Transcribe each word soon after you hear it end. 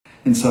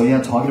And so,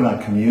 talking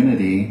about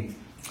community,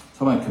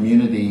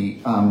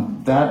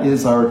 that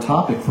is our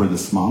topic for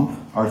this month.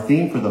 Our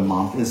theme for the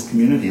month is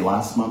community.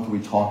 Last month we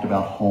talked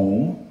about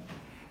home,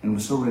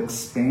 and so we're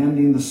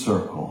expanding the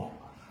circle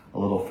a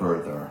little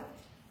further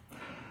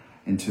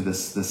into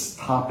this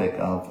topic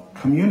of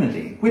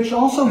community, which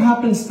also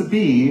happens to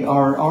be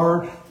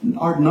our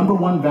number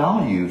one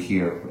value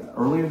here.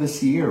 Earlier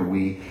this year,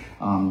 we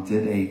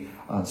did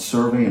a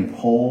survey and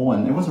poll,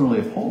 and it wasn't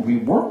really a poll. We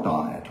worked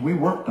on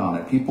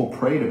it. People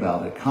prayed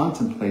about it,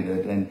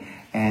 contemplated,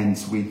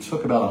 and we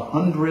took about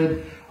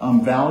 100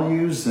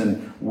 values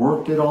and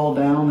worked it all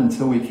down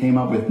until we came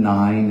up with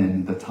 9,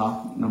 and the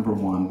top number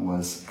 1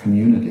 was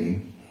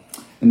community.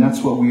 And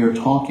that's what we are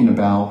talking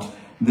about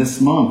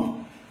this month.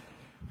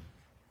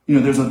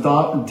 There's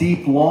a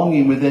deep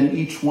longing within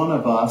each one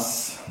of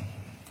us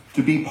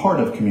to be part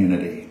of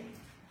community,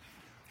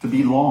 to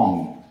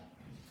belong.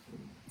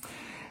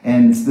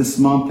 And this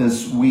month,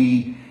 as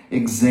we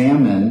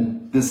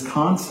examine this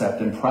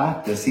concept and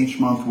practice, each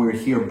month we're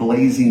here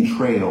blazing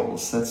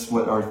trails. That's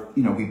what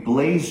we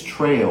blaze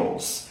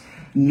trails,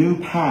 new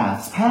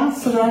paths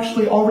that are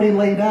actually already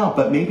laid out,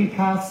 but maybe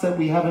paths that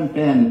we haven't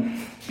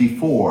been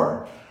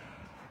before.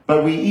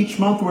 But each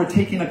month we're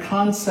taking a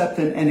concept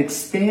and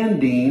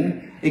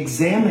expanding,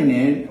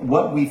 examining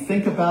what we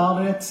think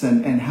about it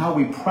and how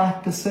we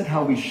practice it,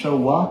 how we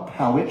show up,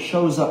 how it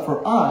shows up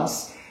for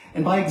us.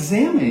 And by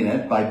examining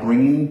it, by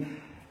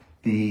bringing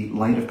the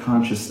light of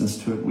consciousness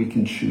to it, we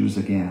can choose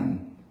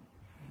again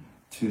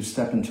to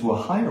step into a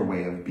higher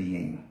way of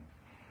being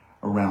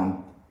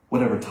around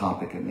whatever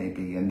topic it may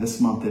be. And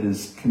this month it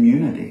is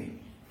community.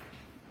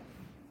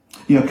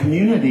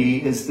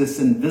 Community is this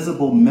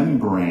invisible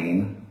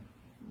membrane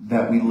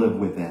that we live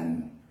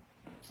within.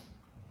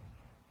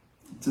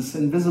 It's this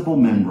invisible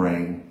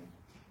membrane.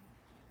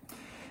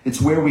 It's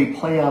where we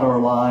play out our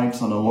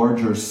lives on a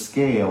larger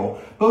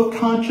scale, both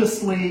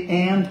consciously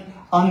and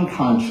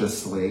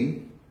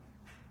unconsciously.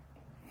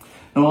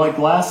 Now, like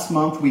last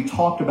month, we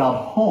talked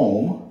about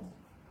home.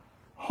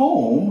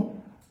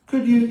 Home,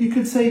 you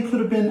could say,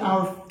 could have been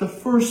the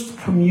first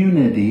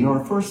community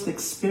or first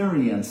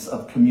experience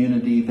of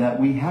community that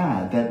we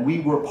had, that we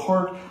were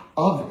part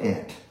of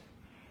it.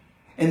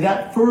 And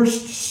that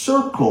first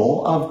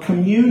circle of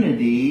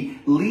community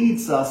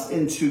leads us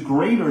into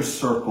greater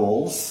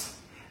circles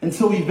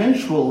until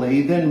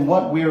eventually, then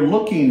what we're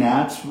looking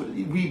at,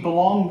 we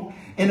belong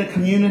in a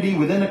community,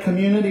 within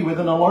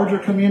a larger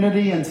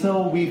community,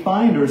 until we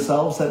find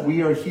ourselves that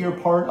we are here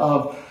part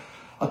of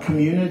a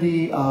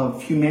community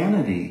of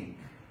humanity,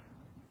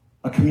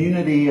 a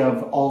community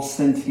of all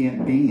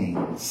sentient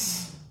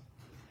beings,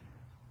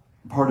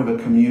 part of a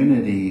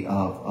community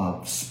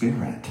of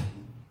spirit,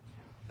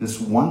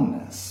 this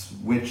oneness,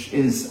 which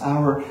is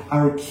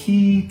our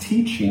key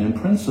teaching and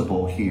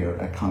principle here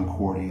at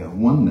Concordia,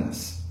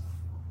 oneness.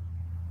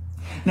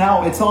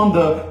 Now, it's on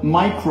the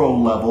micro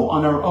level,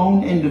 on our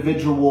own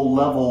individual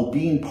level,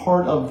 being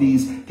part of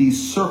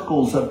these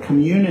circles of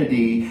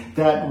community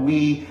that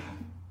we,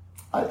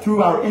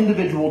 through our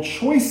individual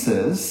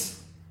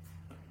choices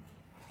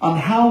on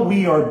how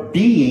we are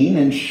being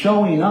and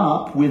showing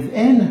up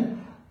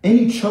within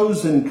any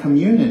chosen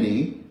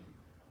community,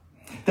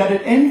 that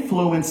it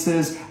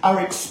influences our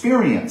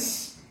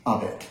experience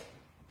of it.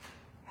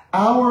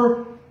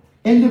 Our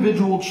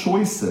individual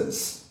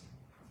choices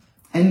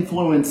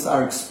influence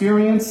our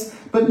experience,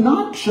 but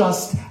not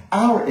just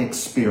our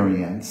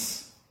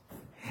experience.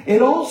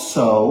 It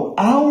also,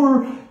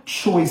 our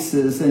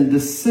choices and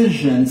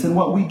decisions and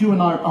what we do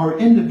in our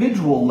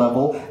individual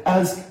level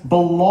as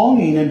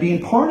belonging and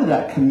being part of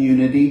that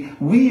community,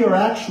 we are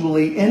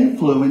actually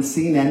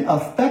influencing and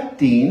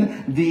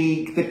affecting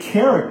the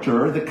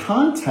character, the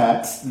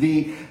context,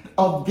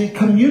 of the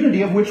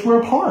community of which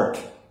we're a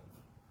part.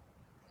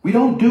 We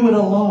don't do it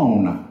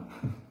alone.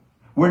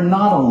 We're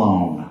not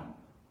alone.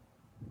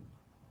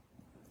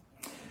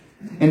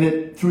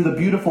 And through the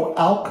beautiful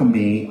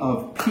alchemy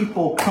of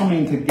people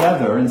coming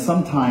together, and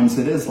sometimes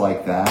it is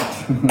like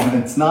that.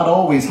 It's not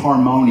always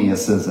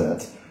harmonious, is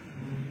it?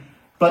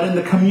 But in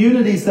the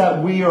communities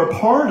that we are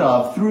part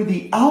of, through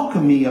the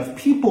alchemy of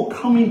people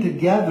coming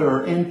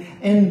together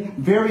in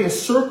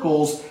various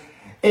circles,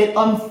 it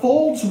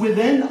unfolds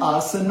within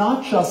us, and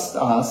not just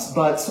us,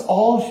 but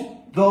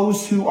all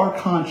those who are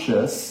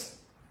conscious.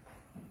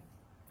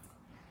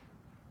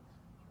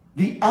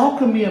 The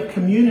alchemy of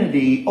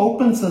community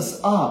opens us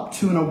up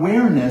to an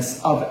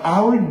awareness of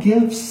our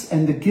gifts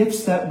and the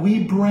gifts that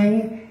we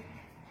bring,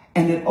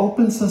 and it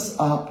opens us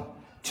up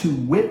to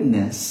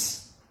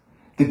witness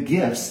the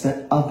gifts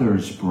that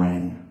others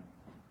bring.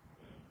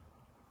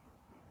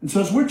 And so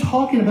as we're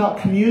talking about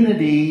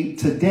community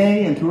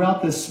today and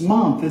throughout this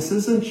month, this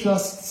isn't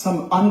just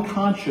some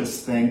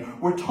unconscious thing.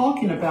 We're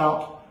talking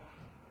about,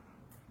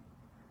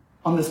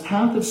 on this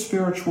path of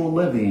spiritual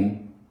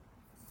living,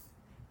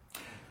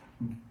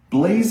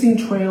 blazing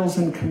trails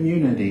in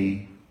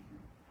community,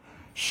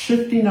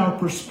 shifting our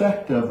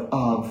perspective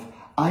of,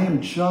 I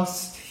am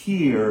just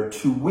here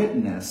to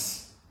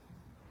witness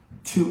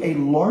to a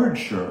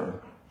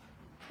larger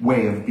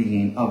way of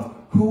being, of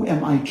who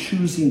am I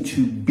choosing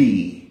to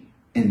be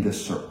in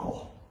this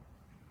circle?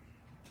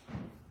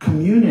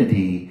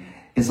 Community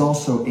is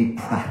also a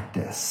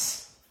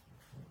practice.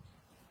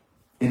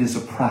 It is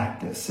a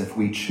practice if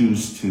we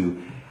choose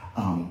to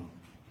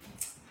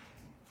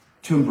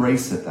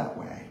embrace it that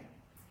way.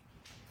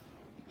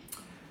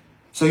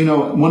 So,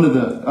 one of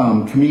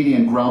the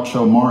comedian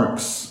Groucho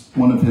Marx,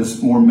 one of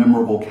his more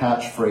memorable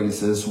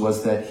catchphrases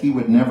was that he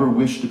would never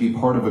wish to be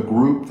part of a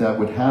group that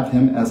would have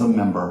him as a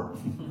member.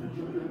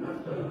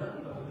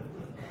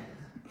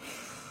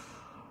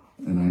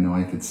 And I know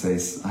I could say,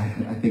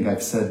 I think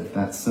I've said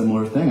that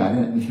similar thing. I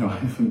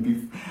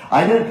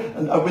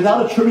didn't,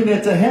 without attributing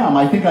it to him,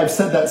 I think I've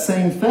said that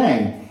same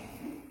thing.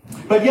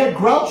 But yet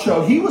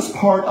Groucho, he was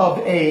part of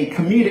a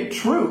comedic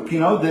troupe,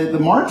 the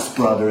Marx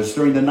Brothers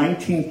during the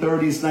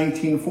 1930s,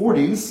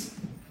 1940s.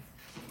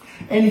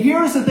 And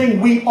here's the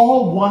thing, we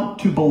all want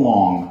to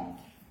belong.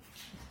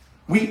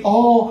 We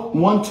all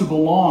want to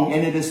belong,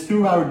 and it is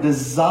through our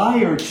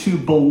desire to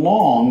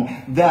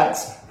belong that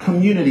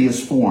community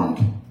is formed.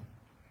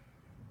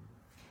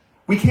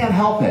 We can't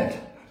help it.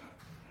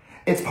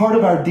 It's part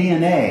of our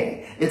DNA.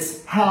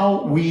 It's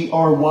how we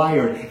are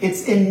wired.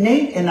 It's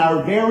innate in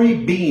our very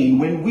being.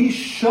 When we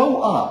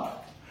show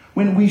up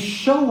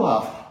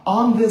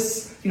on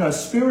this,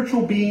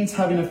 spiritual beings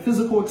having a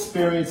physical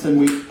experience, and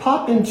we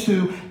pop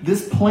into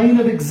this plane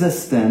of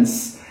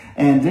existence,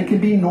 and it can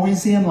be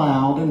noisy and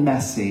loud and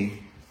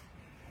messy,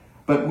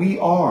 but we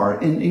are,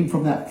 and even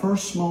from that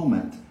first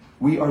moment,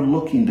 we are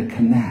looking to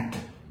connect.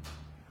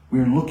 We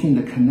are looking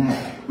to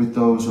connect with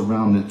those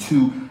around it.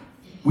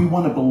 We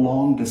want to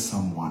belong to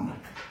someone.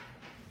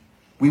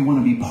 We want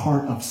to be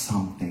part of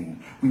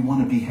something. We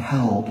want to be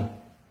held.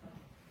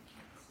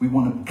 We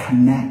want to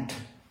connect.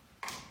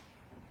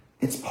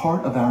 It's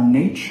part of our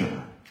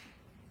nature.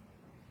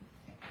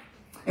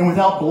 And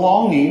without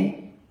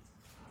belonging,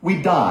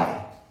 we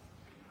die.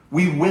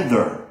 We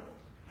wither.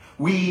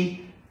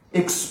 We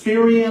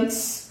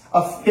experience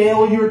a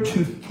failure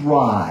to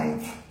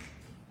thrive.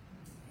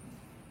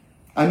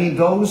 I mean,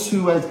 those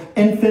who as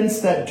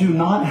infants that do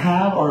not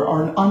have or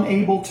are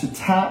unable to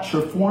attach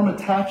or form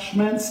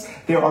attachments,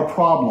 there are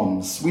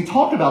problems. We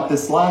talked about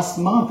this last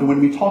month, and when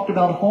we talked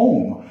about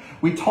home,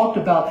 we talked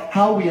about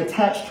how we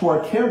attach to our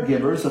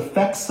caregivers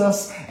affects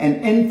us and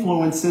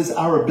influences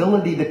our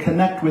ability to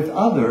connect with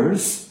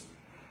others.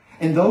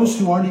 And those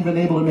who aren't even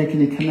able to make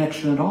any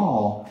connection at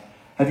all,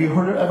 have you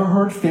ever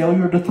heard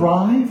failure to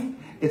thrive?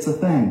 It's a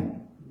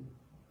thing,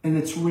 and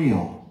it's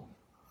real.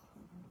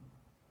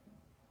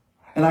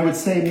 And I would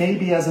say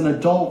maybe as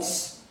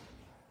adults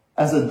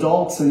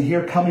and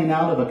here coming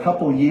out of a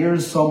couple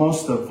years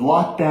almost of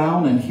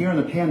lockdown and here in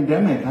the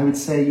pandemic, I would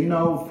say,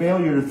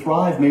 failure to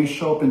thrive may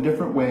show up in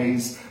different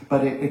ways,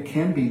 but it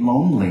can be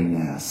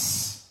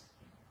loneliness.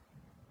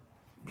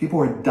 People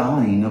are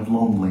dying of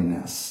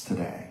loneliness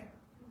today.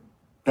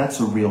 That's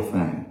a real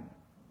thing.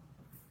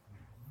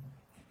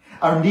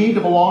 Our need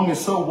to belong is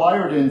so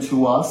wired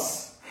into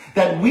us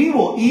that we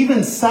will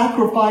even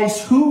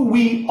sacrifice who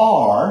we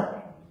are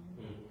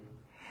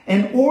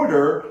in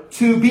order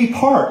to be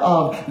part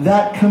of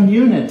that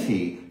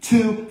community,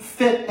 to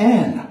fit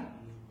in.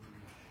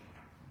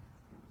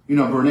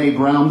 Brene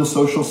Brown, the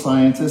social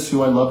scientist,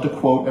 who I love to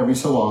quote every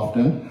so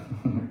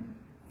often,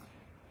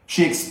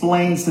 she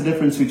explains the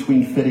difference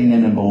between fitting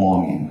in and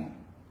belonging.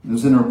 It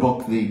was in her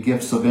book, The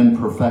Gifts of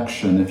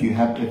Imperfection. If you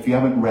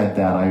haven't read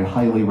that, I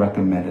highly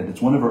recommend it.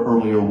 It's one of her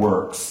earlier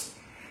works.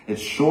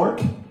 It's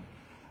short,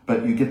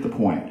 but you get the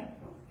point.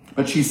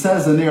 But she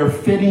says in there,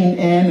 fitting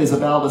in is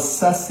about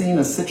assessing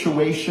a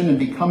situation and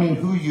becoming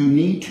who you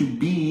need to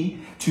be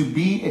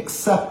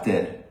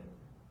accepted.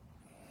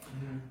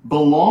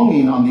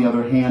 Belonging, on the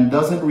other hand,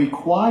 doesn't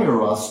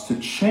require us to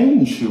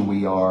change who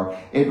we are.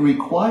 It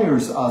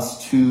requires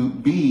us to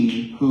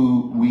be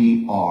who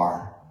we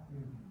are.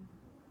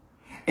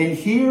 And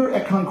here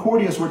at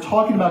Concordia, as we're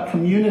talking about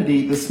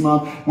community this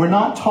month, we're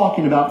not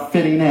talking about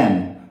fitting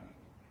in.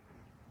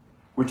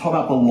 We're talking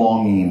about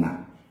belonging.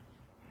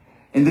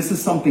 And this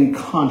is something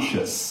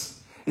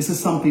conscious. This is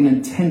something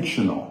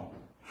intentional.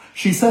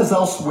 She says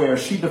elsewhere,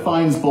 she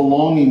defines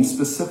belonging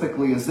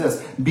specifically as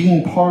this: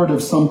 being part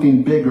of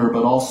something bigger,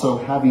 but also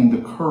having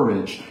the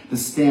courage to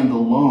stand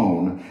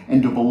alone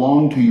and to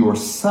belong to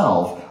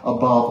yourself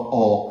above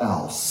all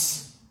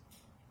else.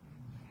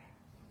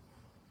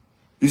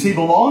 You see,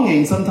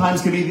 belonging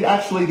sometimes can be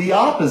actually the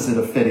opposite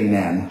of fitting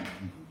in.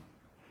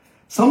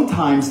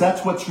 Sometimes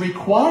that's what's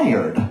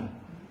required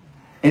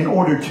in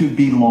order to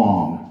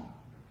belong.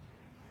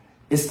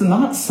 Is to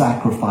not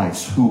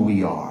sacrifice who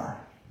we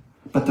are,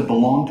 but to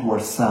belong to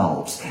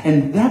ourselves.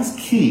 And that's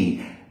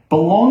key.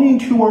 Belonging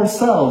to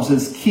ourselves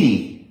is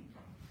key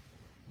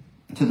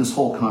to this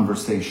whole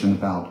conversation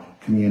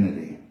about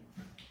community.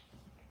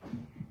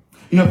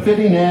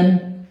 Fitting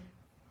in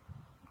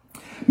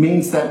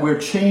means that we're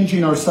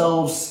changing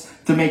ourselves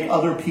to make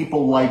other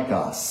people like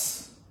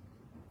us.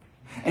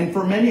 And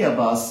for many of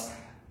us,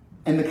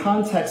 in the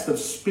context of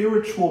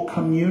spiritual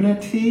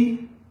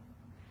community,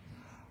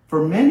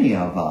 for many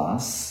of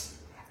us,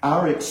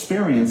 our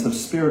experience of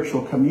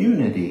spiritual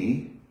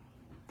community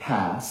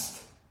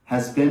past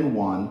has been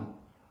one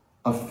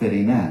of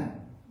fitting in.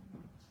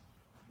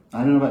 I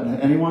don't know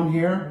about anyone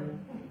here.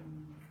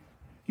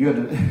 You had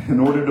to, in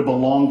order to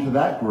belong to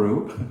that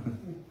group,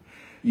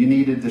 you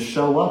needed to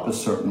show up a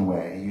certain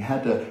way. You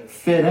had to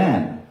fit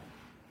in.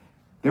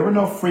 There were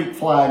no freak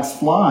flags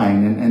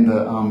flying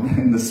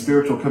in the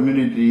spiritual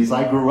communities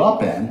I grew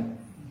up in.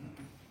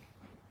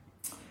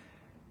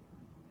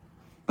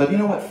 But you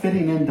know what?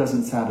 Fitting in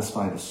doesn't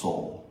satisfy the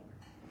soul.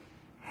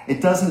 It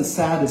doesn't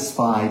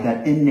satisfy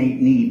that innate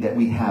need that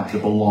we have to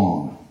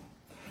belong.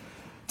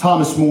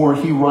 Thomas More,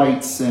 he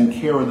writes in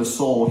Care of the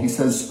Soul, he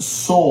says,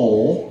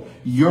 soul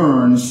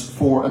yearns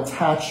for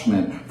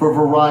attachment, for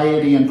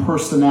variety and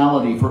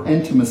personality, for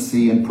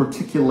intimacy and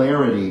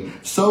particularity.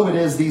 So it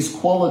is these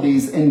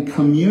qualities in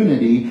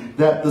community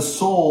that the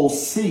soul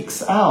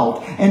seeks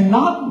out, and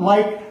not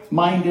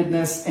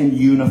like-mindedness and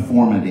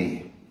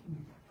uniformity.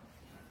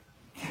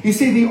 You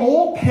see, the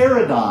old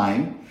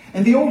paradigm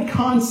and the old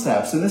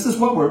concepts, and this is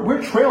what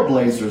we're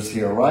trailblazers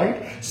here,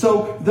 right?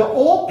 So the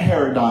old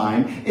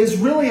paradigm is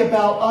really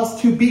about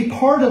us to be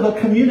part of a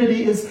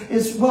community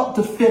is well,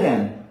 to fit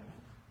in.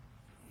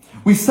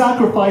 We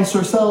sacrifice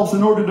ourselves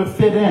in order to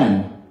fit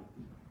in.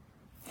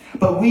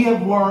 But we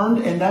have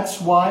learned, and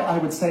that's why I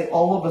would say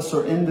all of us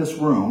are in this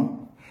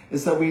room,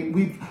 is that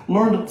we've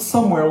learned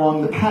somewhere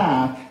along the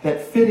path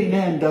that fitting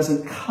in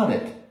doesn't cut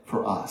it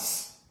for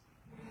us.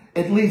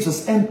 It leaves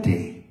us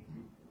empty.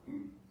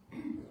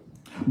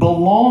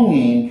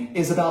 Belonging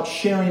is about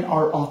sharing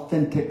our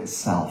authentic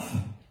self.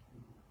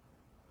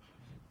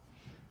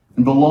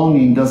 And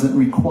belonging doesn't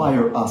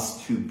require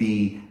us to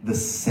be the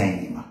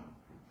same.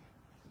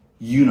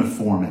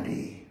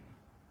 Uniformity.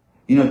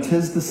 You know,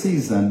 'tis the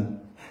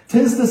season.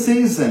 'Tis the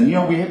season. You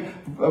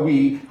know,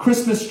 we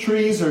Christmas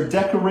trees are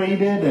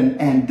decorated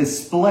and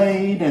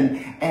displayed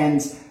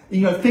and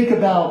you know, think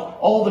about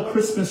all the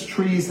Christmas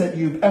trees that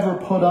you've ever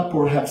put up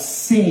or have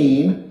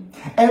seen.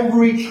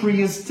 Every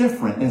tree is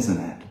different, isn't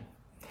it?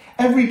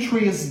 Every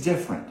tree is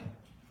different.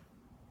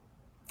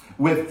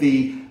 With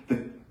the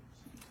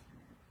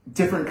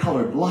different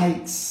colored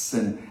lights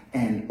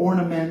and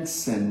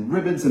ornaments and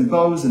ribbons and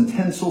bows and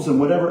tinsels and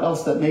whatever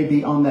else that may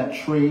be on that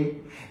tree.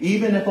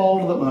 Even if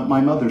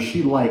my mother,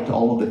 she liked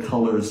all of the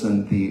colors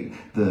and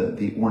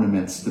the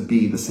ornaments to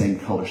be the same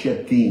color. She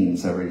had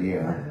themes every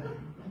year.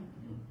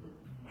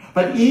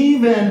 But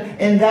even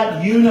in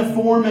that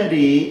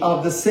uniformity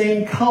of the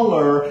same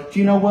color, do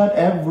you know what?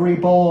 Every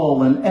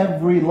ball and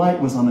every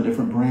light was on a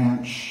different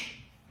branch.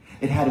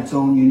 It had its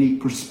own unique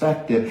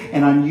perspective.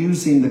 And I'm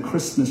using the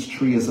Christmas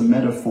tree as a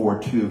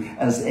metaphor too,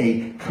 as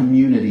a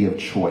community of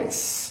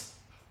choice.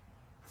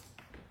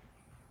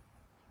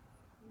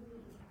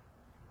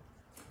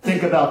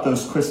 Think about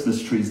those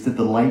Christmas trees. Did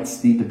the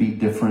lights need to be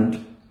different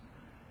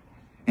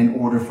in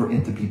order for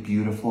it to be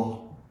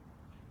beautiful?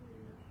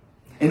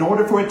 In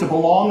order for it to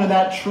belong to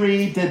that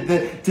tree, did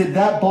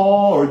that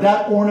ball or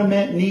that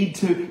ornament need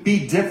to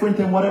be different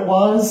than what it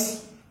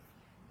was?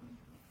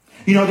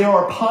 You know, there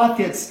are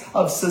pockets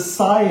of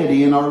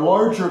society in our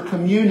larger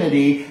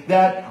community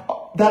that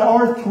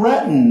are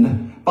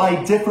threatened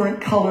by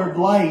different colored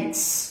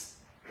lights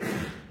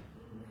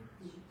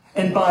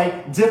and by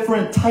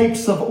different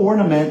types of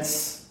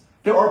ornaments.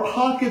 There are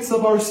pockets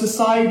of our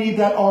society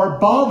that are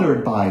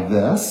bothered by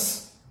this.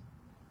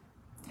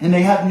 And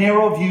they have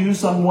narrow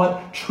views on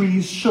what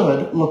trees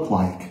should look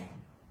like.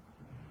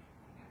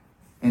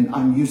 And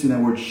I'm using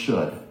that word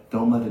should.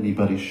 Don't let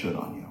anybody should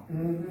on you.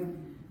 Mm-hmm.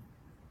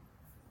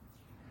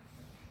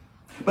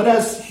 But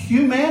as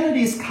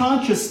humanity's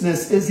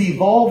consciousness is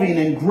evolving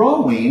and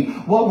growing,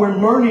 what we're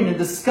learning and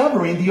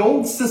discovering, the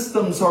old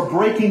systems are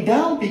breaking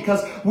down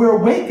because we're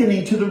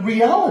awakening to the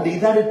reality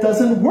that it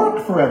doesn't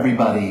work for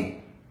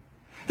everybody.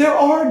 There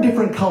are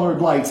different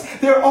colored lights.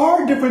 There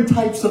are different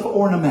types of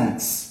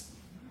ornaments.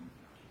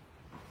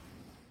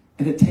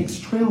 And it takes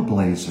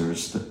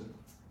trailblazers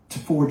to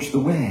forge the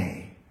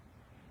way,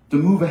 to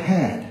move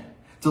ahead,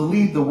 to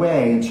lead the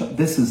way. And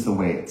this is the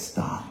way it's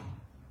done.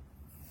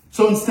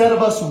 So instead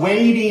of us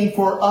waiting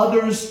for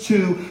others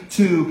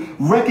to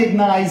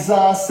recognize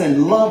us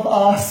and love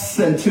us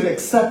and to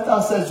accept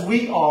us as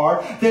we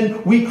are,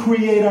 then we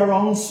create our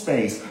own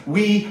space.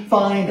 We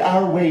find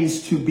our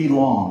ways to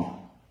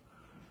belong.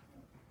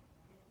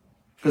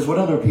 Because what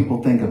other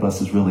people think of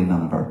us is really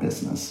none of our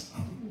business.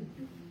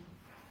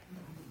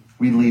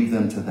 We leave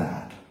them to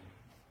that.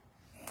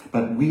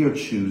 But we are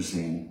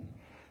choosing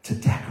to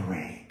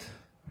decorate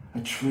a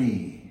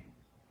tree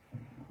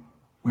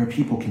where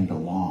people can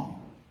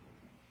belong,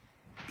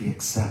 be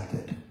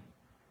accepted,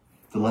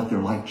 to let their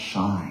light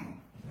shine,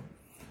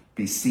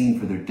 be seen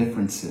for their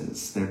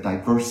differences, their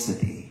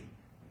diversity,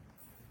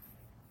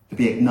 to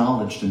be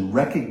acknowledged and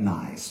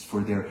recognized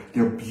for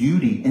their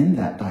beauty in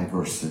that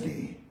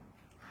diversity.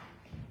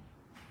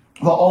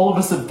 Well, all of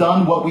us have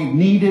done what we've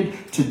needed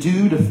to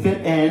do to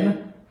fit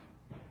in,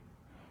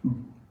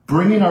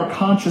 bringing our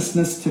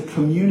consciousness to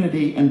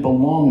community and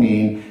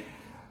belonging.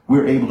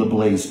 we're able to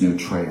blaze new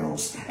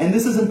trails. And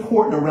this is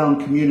important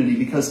around community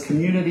because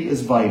community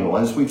is vital.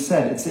 As we've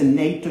said, it's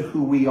innate to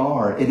who we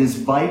are. It is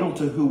vital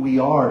to who we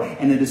are.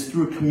 And it is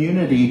through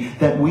community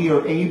that we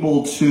are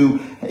able to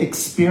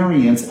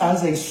experience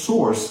as a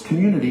source.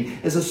 Community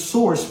is a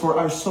source for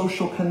our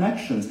social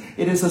connections.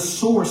 It is a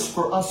source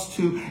for us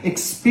to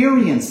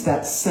experience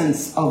that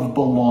sense of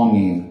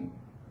belonging.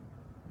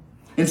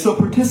 And so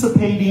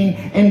participating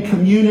in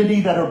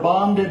community that are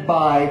bonded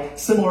by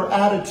similar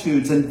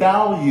attitudes and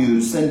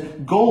values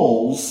and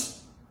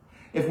goals,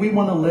 if we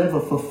want to live a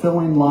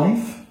fulfilling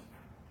life,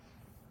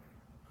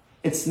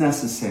 it's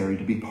necessary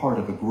to be part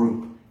of a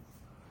group.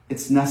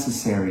 It's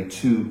necessary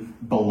to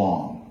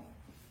belong.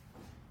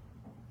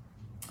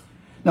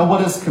 Now,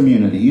 what is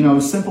community? You know,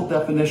 a simple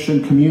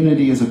definition,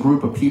 community is a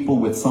group of people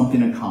with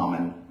something in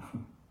common.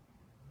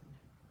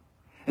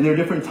 And there are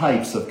different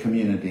types of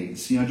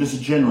communities. You know,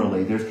 just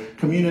generally, there's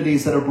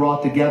communities that are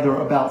brought together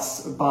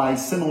by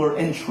similar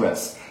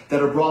interests,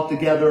 that are brought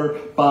together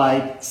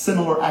by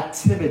similar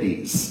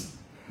activities.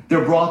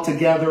 They're brought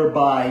together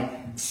by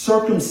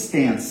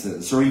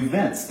circumstances or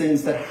events,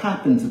 things that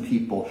happen to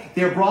people.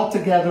 They're brought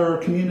together,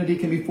 community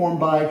can be formed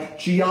by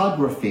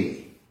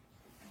geography.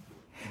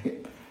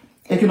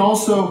 It can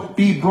also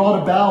be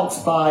brought about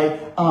by,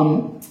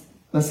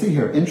 let's see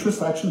here,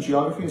 interest, action,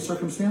 geography, and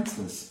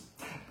circumstances.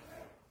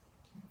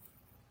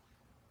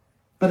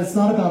 But it's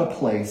not about a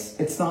place.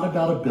 It's not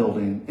about a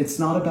building. It's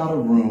not about a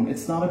room.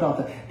 It's not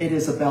about it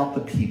is about the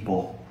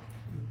people.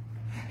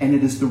 And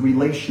it is the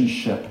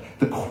relationship,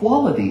 the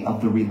quality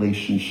of the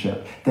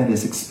relationship that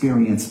is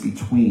experienced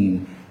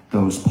between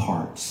those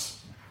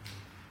parts.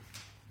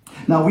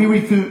 Now, we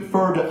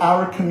refer to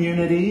our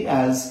community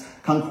as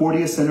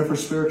Concordia Center for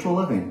Spiritual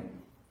Living.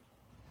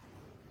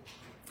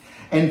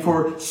 And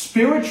for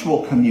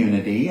spiritual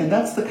community, and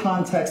that's the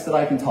context that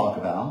I can talk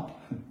about.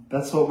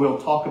 That's what we'll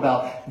talk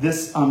about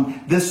this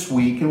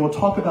week, and we'll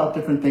talk about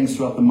different things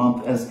throughout the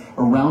month as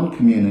around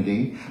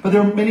community. But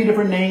there are many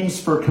different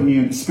names for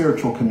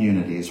spiritual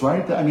communities,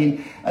 right? I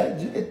mean,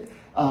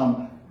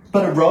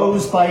 but it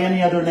rose by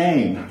any other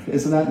name,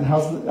 isn't that?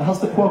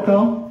 How's the quote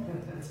go?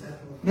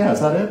 Yeah,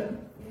 is that it?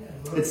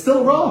 It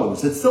still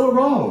rose. It still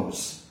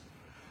arose.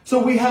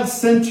 So we have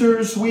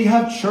centers, we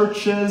have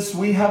churches,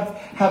 we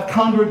have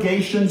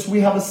congregations,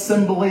 we have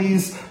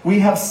assemblies, we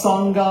have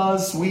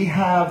sanghas, we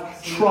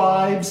have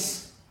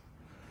tribes.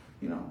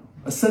 You know,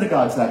 a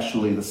synagogue's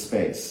actually the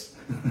space.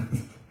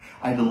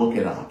 I had to look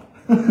it up.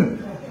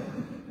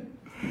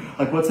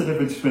 Like, what's the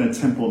difference between a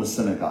temple and a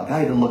synagogue? I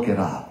had to look it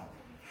up.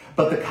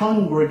 But the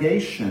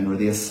congregation or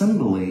the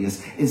assembly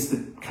is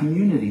the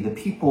community, the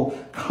people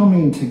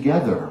coming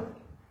together.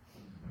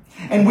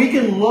 And we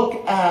can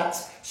look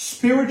at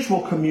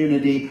spiritual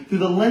community through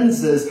the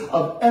lenses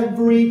of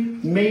every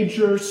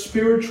major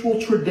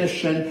spiritual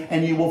tradition,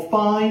 and you will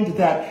find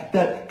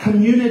that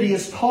community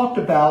is talked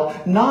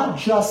about not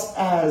just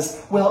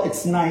as, well,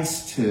 it's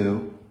nice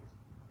to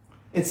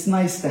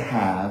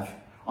have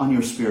on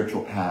your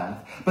spiritual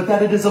path, but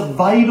that it is a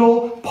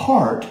vital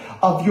part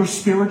of your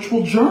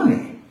spiritual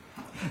journey.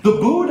 The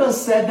Buddha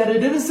said that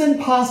it isn't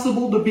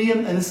possible to be,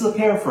 and this is a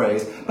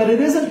paraphrase, but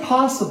it isn't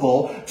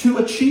possible to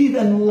achieve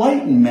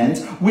enlightenment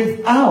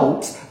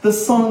without the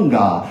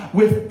Sangha,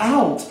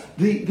 without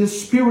the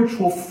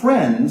spiritual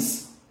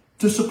friends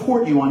to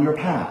support you on your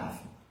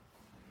path.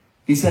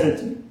 He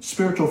said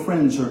spiritual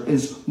friends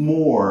is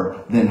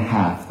more than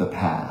half the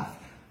path.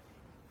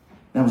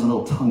 That was a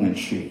little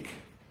tongue-in-cheek.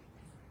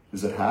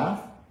 Is it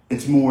half?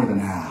 It's more than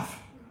half,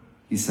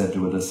 he said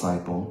to a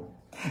disciple.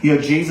 You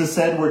know, Jesus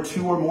said, where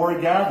two or more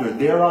are gathered,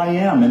 there I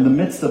am in the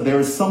midst of. There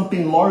is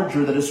something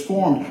larger that is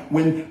formed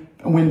when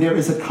there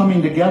is a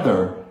coming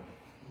together.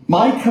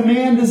 My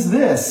command is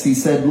this, he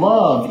said,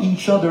 love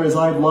each other as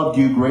I've loved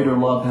you. Greater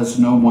love has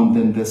no one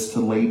than this,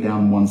 to lay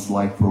down one's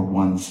life for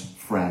one's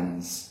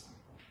friends.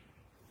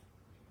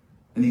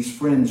 And these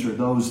friends are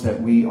those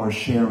that we are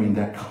sharing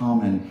that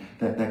common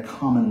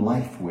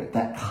life with,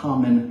 that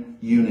common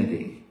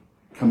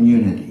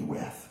community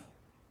with.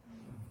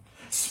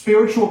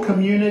 Spiritual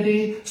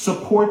community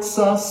supports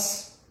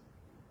us.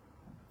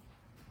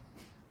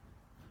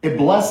 It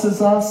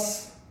blesses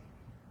us.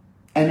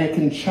 And it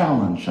can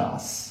challenge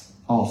us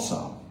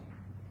also.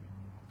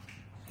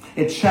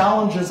 It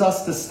challenges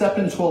us to step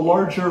into a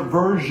larger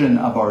version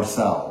of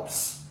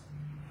ourselves.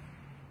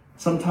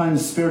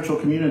 Sometimes spiritual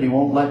community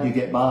won't let you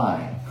get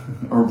by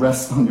or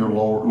rest on your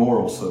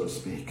laurels, so to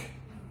speak.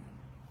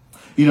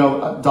 You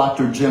know,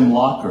 Dr. Jim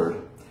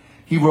Lockard,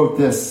 he wrote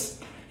this.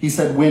 He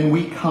said, when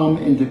we come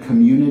into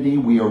community,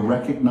 we are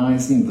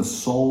recognizing the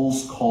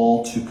soul's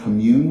call to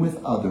commune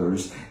with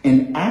others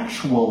and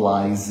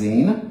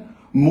actualizing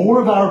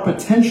more of our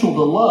potential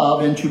to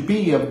love and to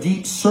be of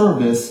deep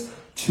service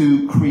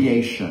to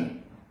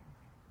creation.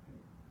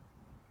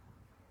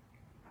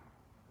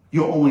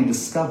 You'll only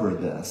discover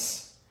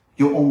this.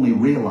 You'll only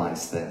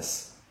realize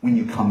this when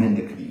you come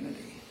into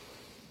community.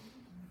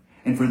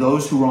 And for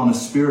those who are on a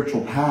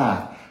spiritual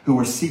path, who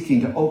are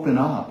seeking to open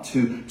up,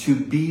 to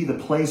be the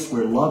place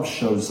where love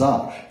shows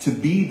up, to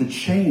be the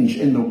change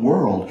in the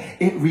world.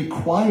 It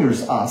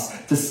requires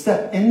us to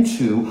step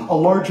into a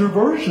larger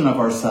version of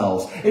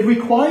ourselves. It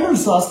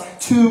requires us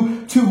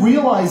to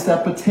realize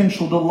that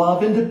potential to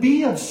love and to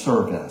be of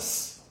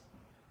service.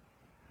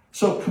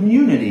 So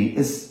community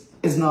is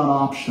not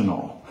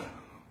optional.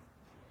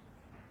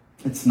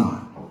 It's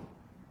not.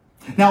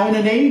 Now, in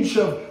an age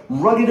of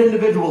rugged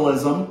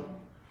individualism,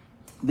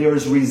 there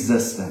is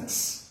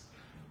resistance.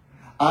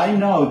 I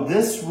know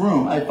this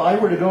room, if I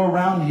were to go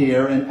around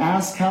here and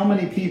ask how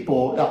many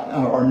people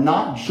are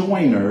not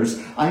joiners,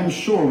 I'm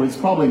sure it's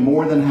probably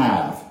more than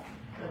half.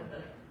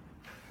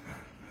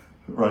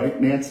 Right,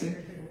 Nancy?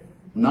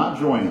 Not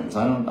joiners.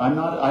 I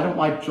don't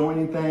like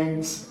joining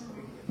things.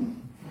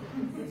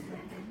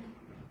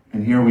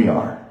 And here we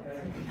are.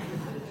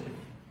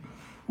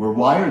 We're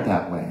wired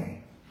that way.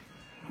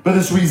 But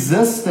this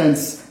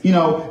resistance,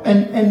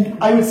 and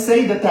I would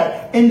say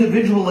that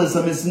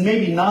individualism is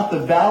maybe not the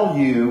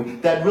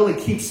value that really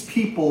keeps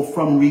people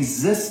from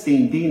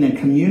resisting being in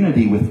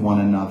community with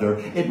one another.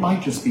 It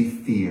might just be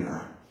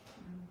fear.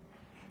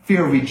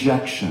 Fear of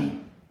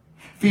rejection.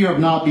 Fear of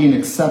not being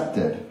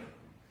accepted.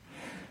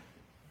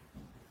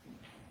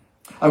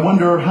 I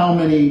wonder how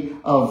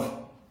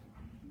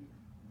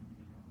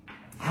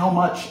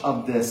much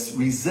of this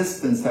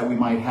resistance that we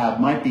might have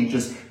might be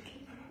just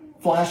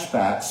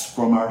flashbacks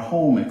from our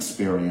home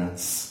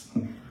experience.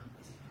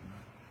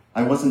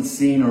 I wasn't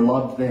seen or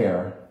loved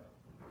there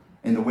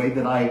in the way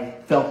that I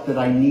felt that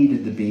I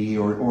needed to be,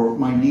 or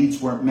my needs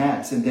weren't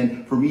met. And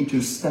then for me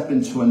to step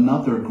into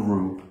another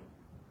group,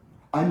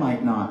 I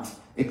might not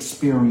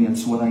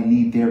experience what I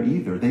need there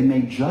either. They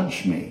may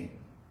judge me.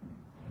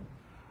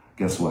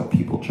 Guess what?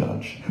 People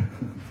judge.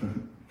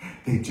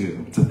 They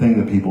do. It's a thing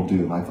that people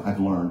do. I've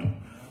learned.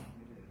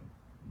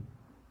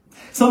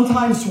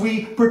 Sometimes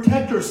we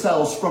protect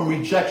ourselves from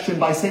rejection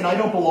by saying, I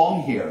don't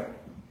belong here.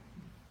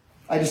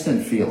 I just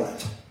didn't feel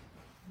it.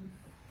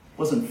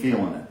 Wasn't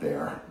feeling it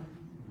there.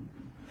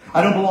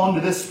 I don't belong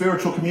to this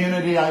spiritual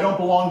community. I don't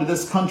belong to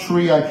this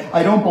country.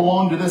 I don't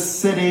belong to this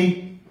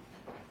city.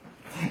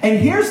 And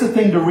here's the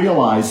thing to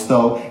realize,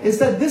 though, is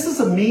that this is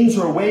a means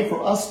or a way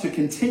for us to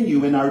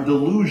continue in our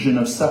delusion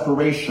of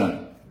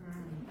separation.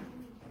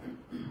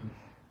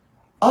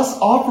 Us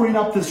offering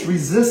up this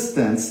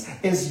resistance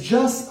is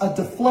just a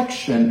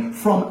deflection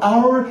from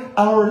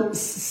our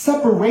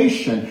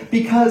separation,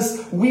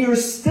 because we are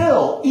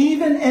still,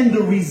 even in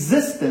the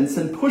resistance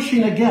and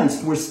pushing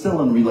against, we're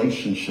still in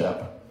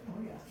relationship.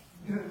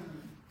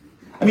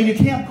 I mean, you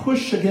can't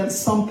push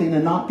against something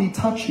and not be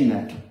touching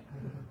it.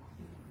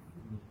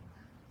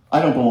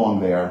 I don't belong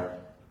there.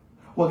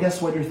 Well,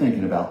 guess what you're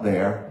thinking about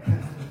there?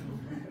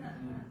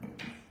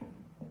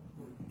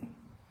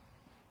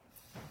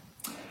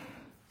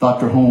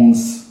 Dr.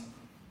 Holmes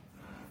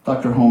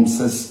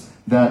says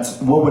that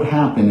what would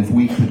happen if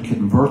we could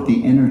convert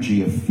the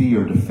energy of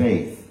fear to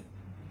faith,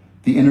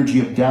 the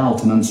energy of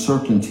doubt and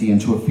uncertainty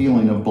into a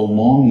feeling of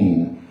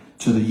belonging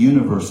to the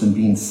universe and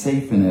being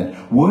safe in it?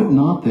 Would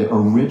not the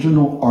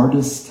original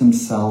artist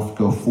himself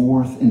go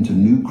forth into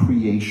new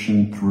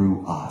creation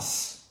through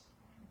us?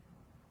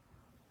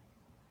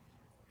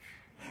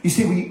 You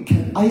see, we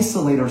can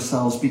isolate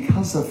ourselves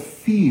because of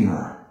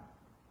fear.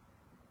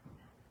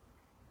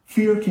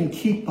 Fear can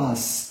keep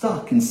us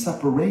stuck in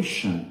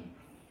separation.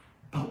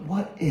 But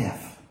what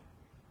if,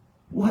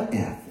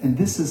 and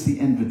this is the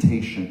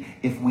invitation,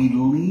 if we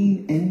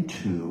lean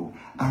into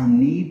our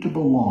need to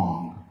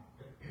belong,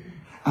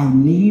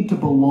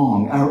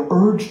 our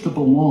urge to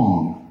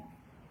belong,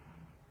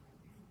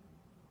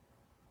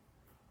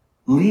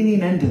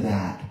 leaning into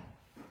that,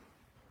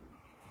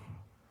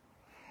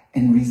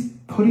 and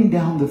putting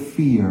down the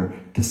fear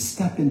to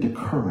step into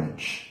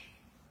courage,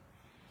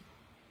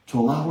 to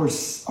allow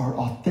our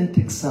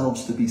authentic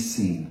selves to be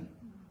seen.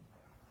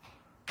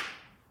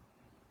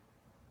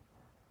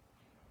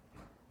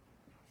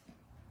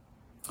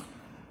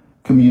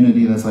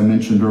 Community, as I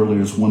mentioned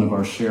earlier, is one of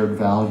our shared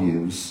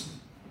values.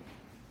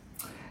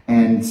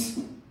 And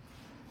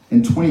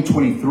in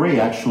 2023,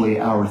 actually,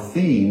 our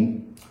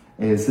theme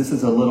is, this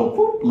is a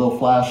little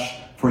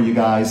flash for you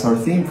guys. Our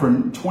theme for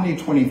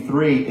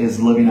 2023 is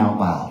living out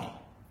loud.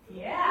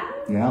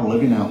 Yeah,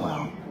 living out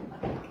loud.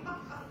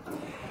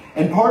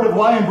 And part of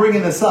why I'm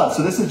bringing this up,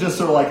 so this is just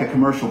sort of like a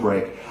commercial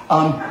break.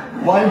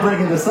 Why I'm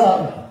bringing this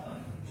up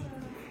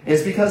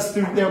is because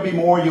there'll be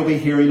more you'll be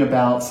hearing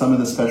about some of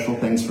the special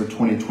things for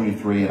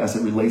 2023 as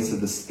it relates to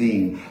this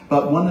theme.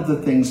 But one of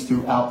the things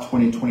throughout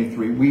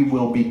 2023, we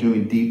will be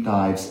doing deep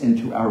dives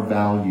into our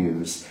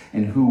values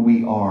and who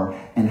we are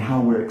and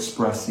how we're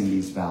expressing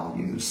these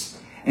values.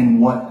 And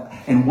what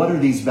are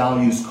these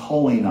values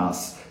calling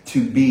us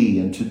to be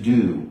and to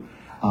do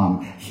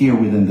here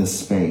within this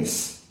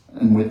space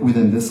and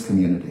within this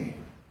community,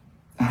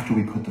 after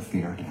we put the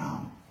fear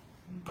down,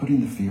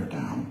 putting the fear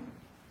down.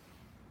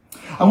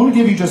 I want to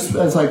give you, just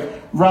as I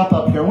wrap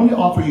up here, I want to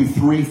offer you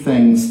three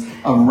things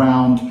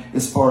around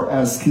as far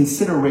as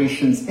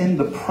considerations in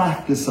the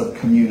practice of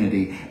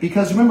community.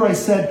 Because remember I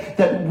said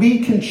that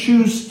we can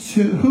choose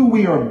to who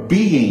we are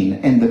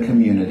being in the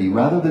community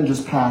rather than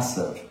just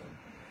passive.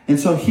 And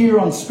so here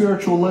on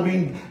Spiritual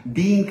Living,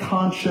 being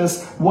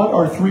conscious, what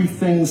are three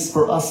things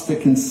for us to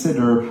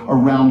consider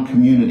around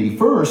community?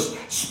 First,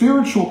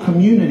 spiritual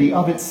community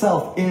of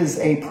itself is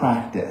a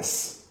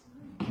practice.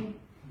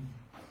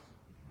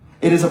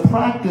 It is a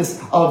practice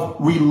of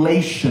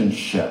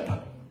relationship.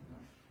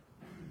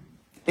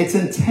 It's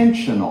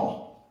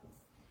intentional.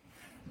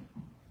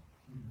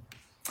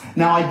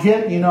 Now I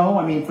get,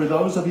 for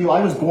those of you,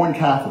 I was born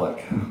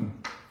Catholic.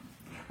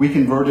 We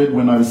converted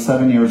when I was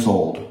 7 years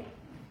old.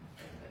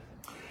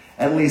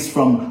 At least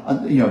from,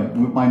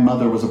 my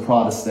mother was a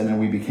Protestant and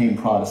we became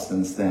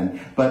Protestants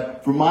then.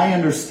 But from my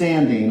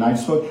understanding, I'm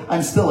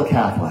still a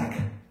Catholic.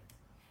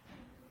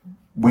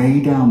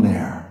 Way down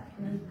there.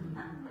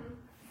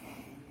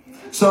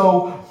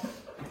 So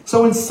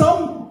in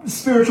some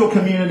spiritual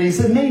communities,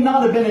 it may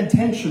not have been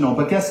intentional,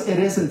 but guess it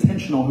is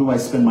intentional who I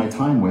spend my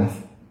time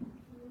with.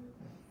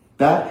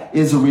 That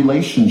is a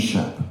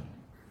relationship.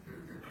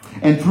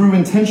 And through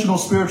intentional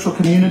spiritual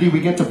community, we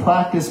get to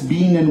practice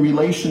being in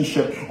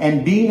relationship,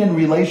 and being in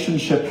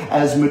relationship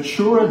as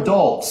mature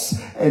adults.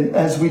 And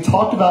as we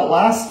talked about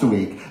last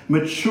week,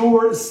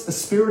 mature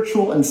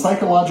spiritual and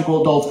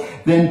psychological adults,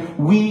 then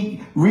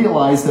we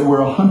realize that we're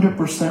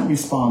 100%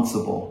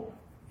 responsible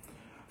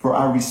for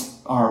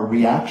our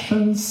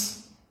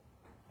reactions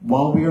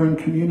while we are in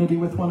community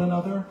with one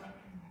another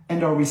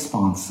and our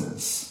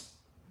responses.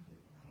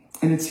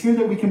 And it's here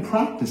that we can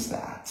practice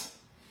that.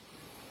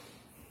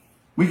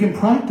 We can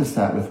practice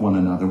that with one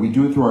another. We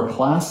do it through our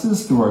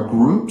classes, through our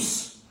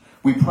groups.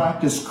 We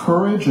practice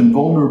courage and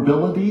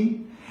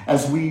vulnerability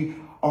as we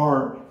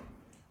are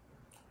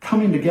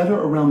coming together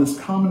around this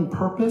common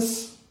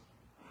purpose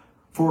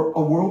for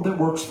a world that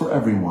works for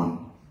everyone.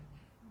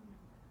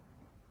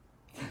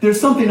 There's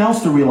something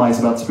else to realize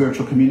about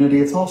spiritual community.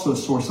 It's also a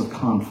source of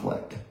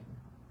conflict.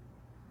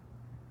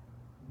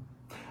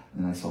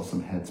 And I saw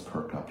some heads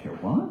perk up here.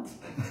 What?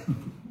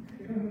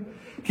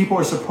 People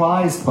are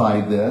surprised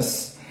by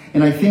this.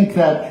 And I think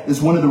that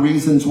is one of the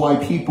reasons why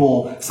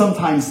people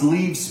sometimes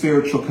leave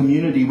spiritual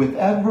community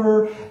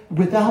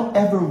without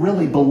ever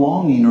really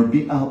belonging or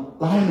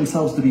allowing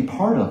themselves to be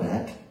part of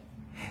it,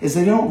 is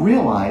they don't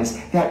realize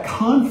that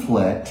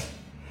conflict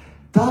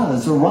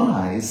does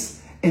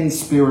arise in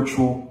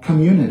spiritual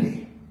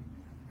community.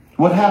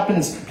 What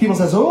happens, people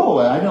say,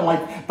 I don't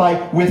like,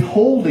 by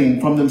withholding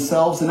from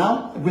themselves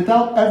and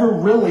without ever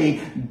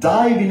really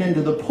diving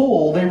into the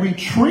pool, they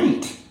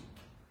retreat.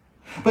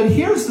 But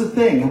here's the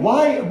thing.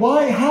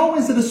 How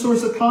is it a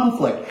source of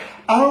conflict?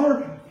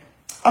 Our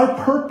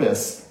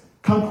purpose,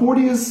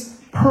 Concordia's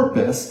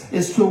purpose,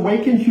 is to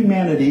awaken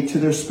humanity to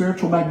their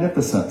spiritual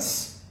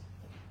magnificence.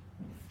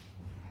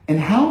 And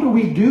how do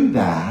we do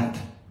that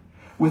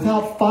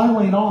without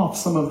filing off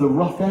some of the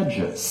rough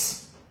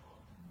edges?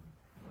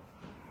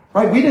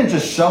 Right? We didn't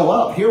just show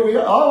up. Here we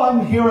are. Oh,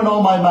 I'm here in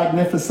all my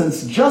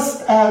magnificence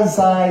just as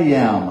I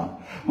am.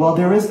 Well,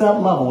 there is that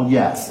level,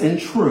 yes, in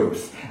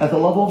truth. At the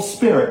level of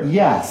spirit,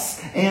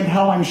 yes. And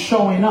how I'm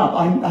showing up.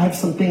 I have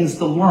some things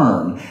to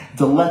learn,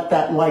 to let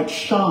that light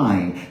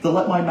shine, to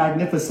let my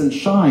magnificence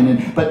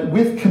shine. But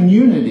with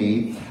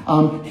community,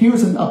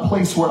 here's a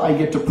place where I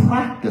get to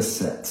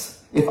practice it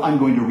if I'm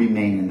going to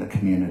remain in the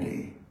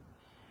community.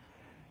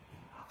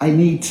 I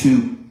need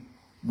to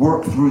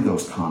work through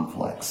those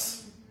conflicts.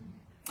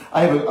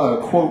 I have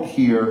a quote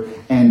here,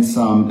 and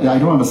I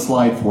don't have a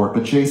slide for it,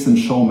 but Jason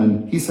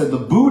Schulman, he said, the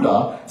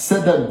Buddha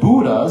said that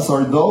Buddhas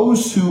are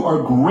those who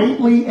are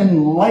greatly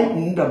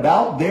enlightened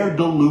about their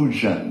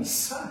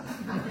delusions.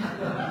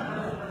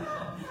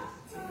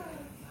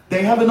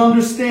 They have an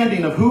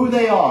understanding of who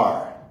they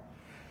are,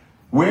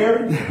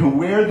 where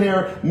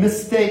their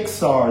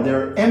mistakes are,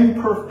 their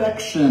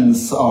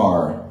imperfections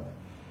are.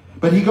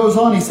 But he goes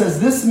on, he says,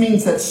 this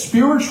means that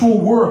spiritual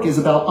work is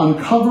about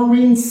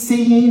uncovering,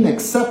 seeing,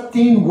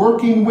 accepting,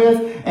 working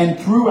with, and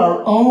through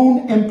our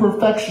own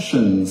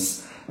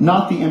imperfections,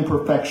 not the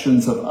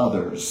imperfections of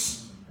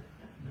others.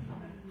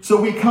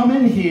 So we come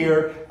in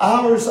here,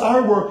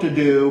 our work to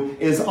do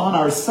is on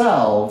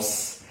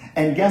ourselves,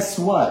 and guess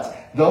what?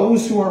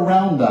 Those who are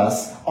around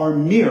us are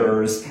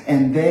mirrors,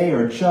 and they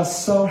are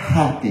just so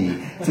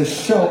happy to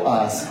show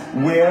us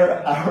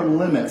where our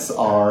limits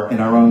are in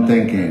our own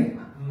thinking.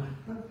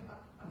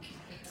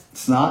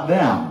 It's not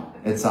them,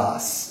 it's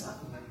us.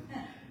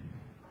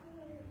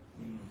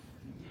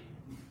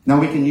 Now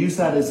we can use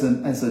that as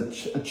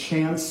a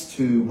chance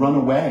to run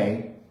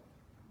away,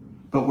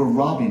 but we're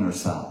robbing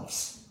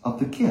ourselves of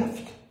the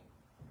gift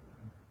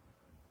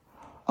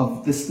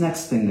of this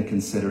next thing to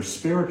consider.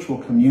 Spiritual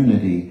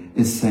community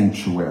is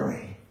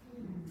sanctuary.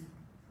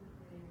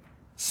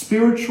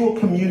 Spiritual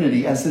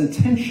community as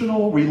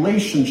intentional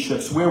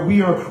relationships where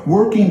we are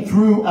working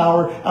through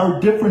our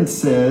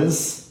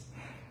differences.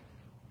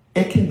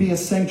 It can be a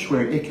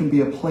sanctuary. It can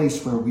be a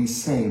place where we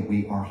say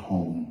we are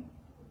home.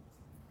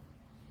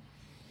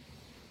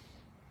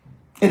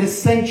 It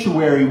is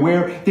sanctuary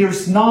where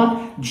there's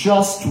not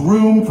just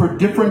room for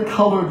different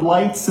colored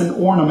lights and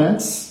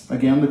ornaments.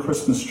 Again, the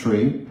Christmas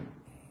tree.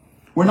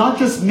 We're not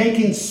just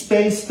making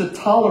space to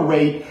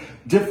tolerate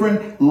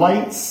different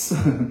lights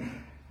and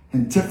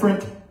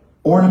different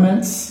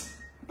ornaments,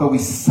 but we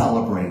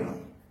celebrate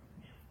them.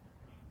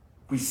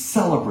 We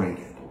celebrate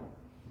it.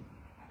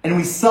 And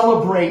we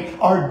celebrate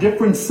our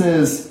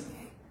differences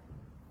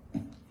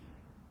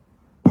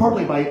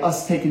partly by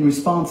us taking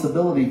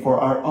responsibility for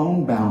our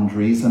own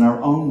boundaries and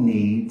our own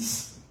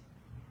needs,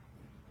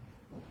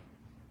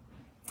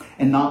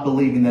 and not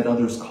believing that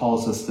others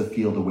cause us to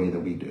feel the way that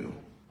we do.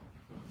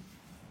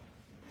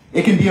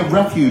 It can be a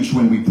refuge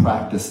when we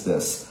practice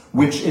this,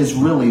 which is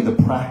really the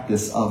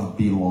practice of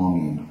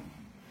belonging.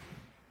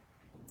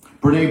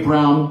 Brene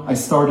Brown,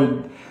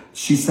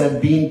 she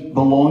said,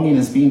 belonging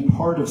is being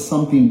part of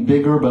something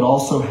bigger, but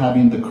also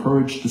having the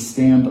courage to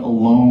stand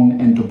alone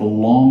and to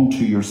belong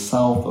to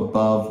yourself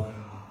above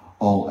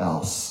all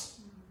else.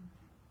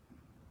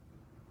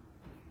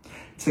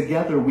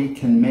 Together we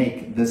can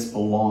make this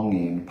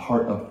belonging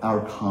part of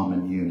our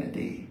common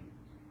unity,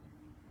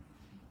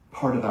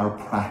 part of our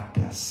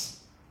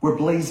practice. We're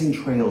blazing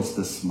trails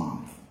this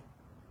month.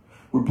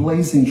 We're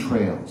blazing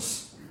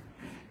trails.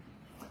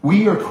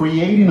 We are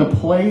creating a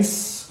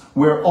place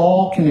where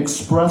all can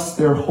express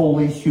their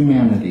holy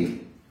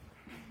humanity.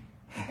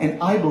 And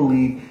I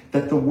believe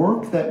that the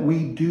work that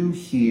we do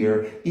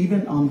here,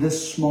 even on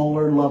this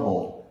smaller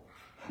level,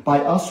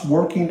 by us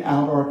working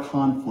out our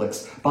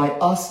conflicts, by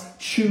us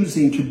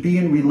choosing to be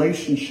in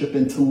relationship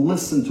and to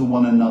listen to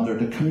one another,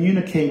 to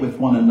communicate with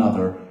one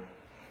another,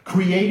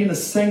 creating a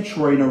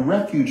sanctuary and a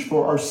refuge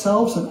for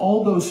ourselves and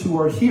all those who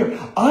are here,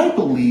 I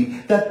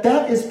believe that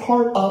that is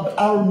part of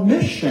our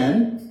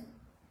mission,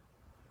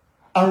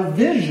 our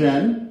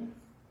vision,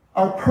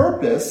 our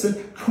purpose,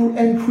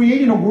 and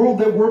creating a world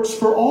that works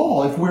for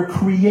all. If we're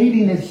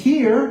creating it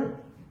here,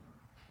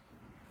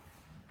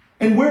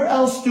 and where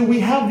else do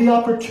we have the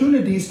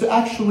opportunities to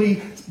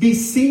actually be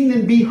seen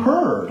and be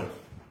heard?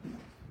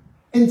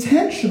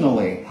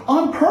 Intentionally,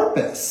 on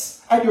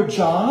purpose, at your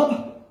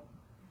job?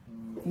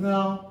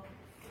 No.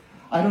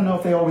 I don't know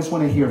if they always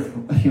want to hear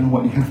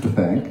what you have to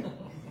think.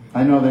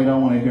 I know they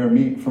don't want to hear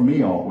from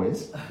me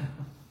always.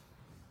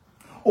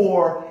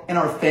 Or in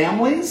our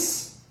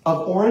families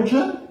of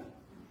origin.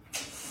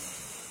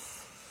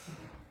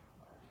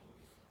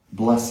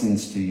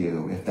 Blessings to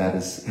you if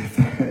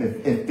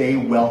they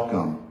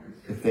welcome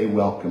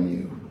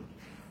you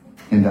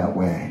in that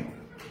way.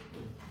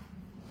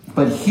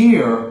 But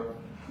here,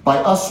 by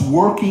us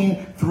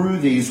working through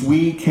these,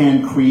 we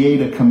can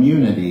create a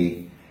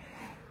community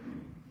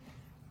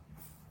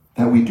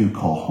that we do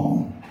call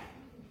home.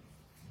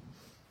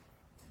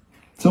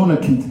 So I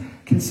want to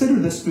consider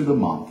this through the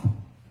month.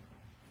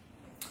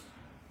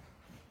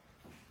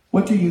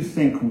 What do you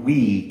think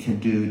we can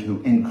do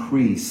to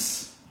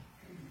increase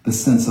the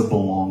sense of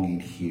belonging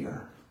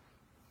here?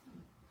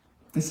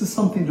 This is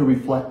something to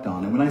reflect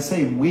on. And when I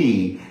say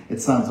we, it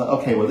sounds like,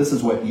 okay, well, this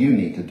is what you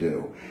need to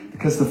do.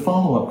 Because the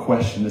follow-up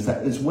question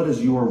is what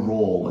is your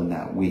role in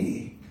that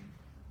we?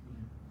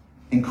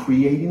 In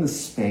creating a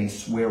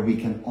space where we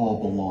can all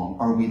belong.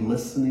 Are we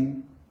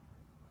listening?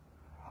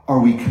 Are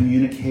we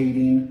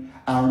communicating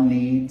our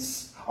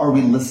needs? Are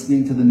we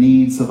listening to the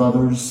needs of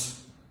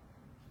others?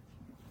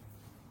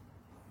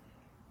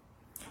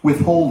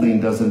 Withholding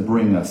doesn't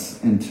bring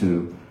us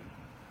into...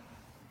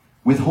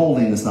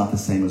 Withholding is not the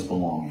same as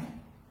belonging.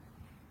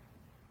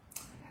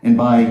 And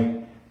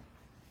by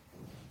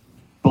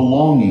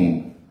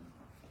belonging,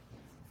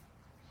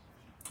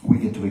 we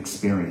get to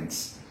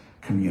experience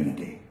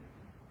community.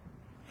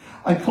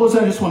 I close,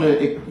 I just want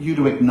you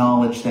to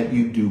acknowledge that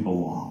you do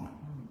belong.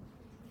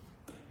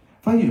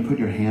 I invite you to put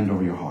your hand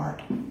over your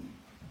heart.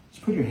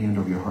 Just put your hand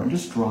over your heart and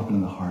just drop it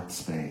in the heart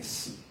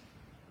space.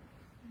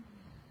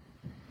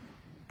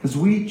 Because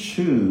we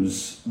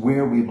choose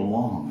where we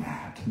belong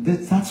at.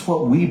 That's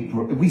what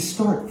we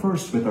start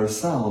first with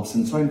ourselves.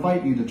 And so I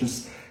invite you to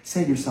just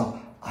say to yourself,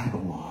 I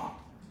belong.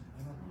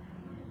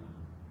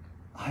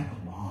 I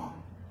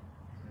belong.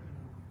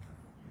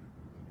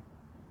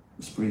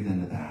 Just breathe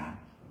into that.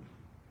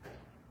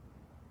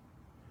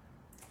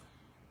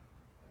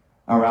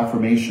 Our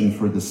affirmation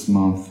for this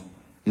month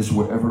is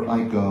wherever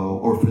I go,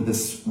 or for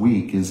this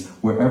week is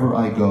wherever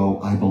I go,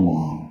 I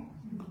belong.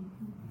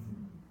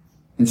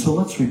 And so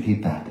let's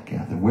repeat that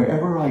together.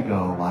 Wherever I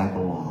go, I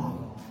belong.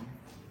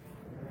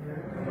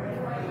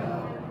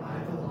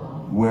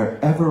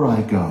 Wherever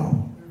I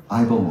go,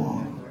 I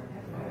belong.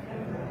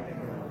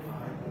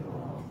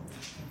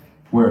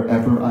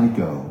 Wherever I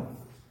go,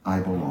 I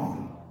belong.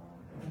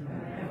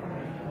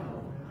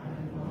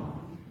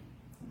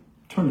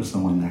 Turn to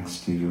someone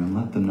next to you and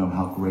let them know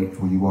how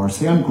grateful you are.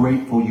 Say, I'm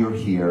grateful you're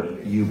here.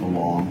 You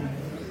belong.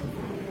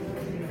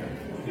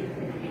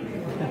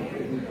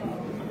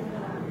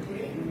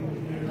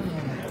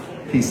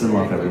 Peace and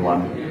love,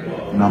 everyone.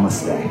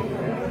 Namaste.